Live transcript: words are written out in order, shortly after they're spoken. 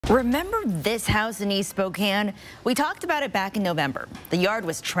Remember this house in East Spokane? We talked about it back in November. The yard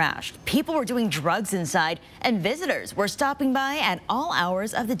was trashed, people were doing drugs inside, and visitors were stopping by at all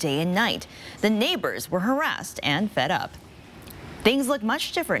hours of the day and night. The neighbors were harassed and fed up. Things look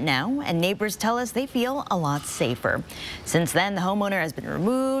much different now, and neighbors tell us they feel a lot safer. Since then, the homeowner has been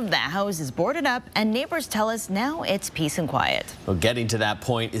removed, the house is boarded up, and neighbors tell us now it's peace and quiet. Well, getting to that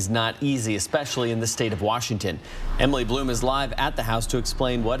point is not easy, especially in the state of Washington. Emily Blume is live at the house to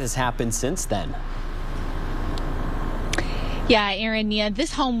explain what has happened since then. Yeah, Aaron,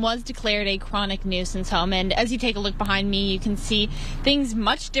 this home was declared a chronic nuisance home, and as you take a look behind me, you can see things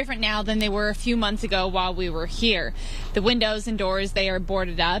much different now than they were a few months ago while we were here. The windows and doors, they are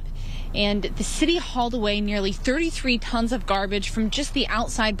boarded up, and the city hauled away nearly 33 tons of garbage from just the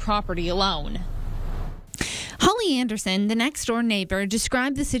outside property alone. Holly Anderson, the next-door neighbor,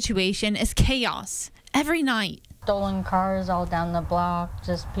 described the situation as chaos every night. Stolen cars all down the block,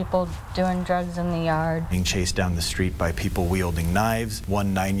 just people doing drugs in the yard. Being chased down the street by people wielding knives.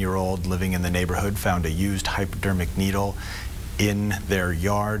 One 9-year-old living in the neighborhood found a used hypodermic needle in their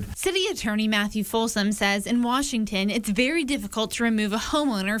yard. City Attorney Matthew Folsom says in Washington, it's very difficult to remove a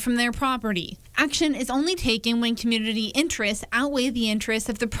homeowner from their property. Action is only taken when community interests outweigh the interests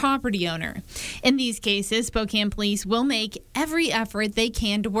of the property owner. In these cases, Spokane police will make every effort they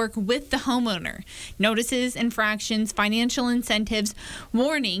can to work with the homeowner. Notices, infractions, financial incentives,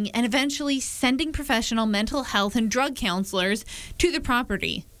 warning, and eventually sending professional mental health and drug counselors to the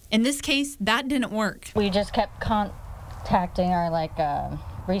property. In this case, that didn't work. We just kept contacting our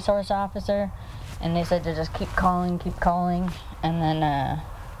resource officer, and they said to just keep calling, and then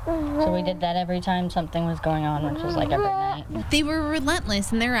so we did that every time something was going on, which was like every night. They were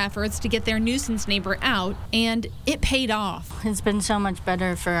relentless in their efforts to get their nuisance neighbor out, and it paid off. It's been so much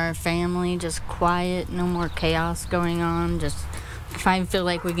better for our family, just quiet, no more chaos going on, just I feel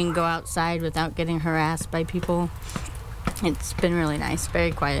like we can go outside without getting harassed by people. It's been really nice,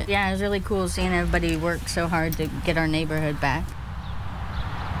 very quiet. Yeah, it was really cool seeing everybody work so hard to get our neighborhood back.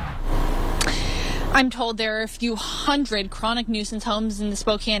 I'm told there are a few hundred chronic nuisance homes in the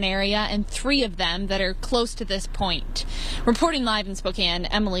Spokane area, and 3 of them that are close to this point. Reporting live in Spokane,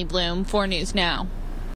 Emily Blume, 4 News Now.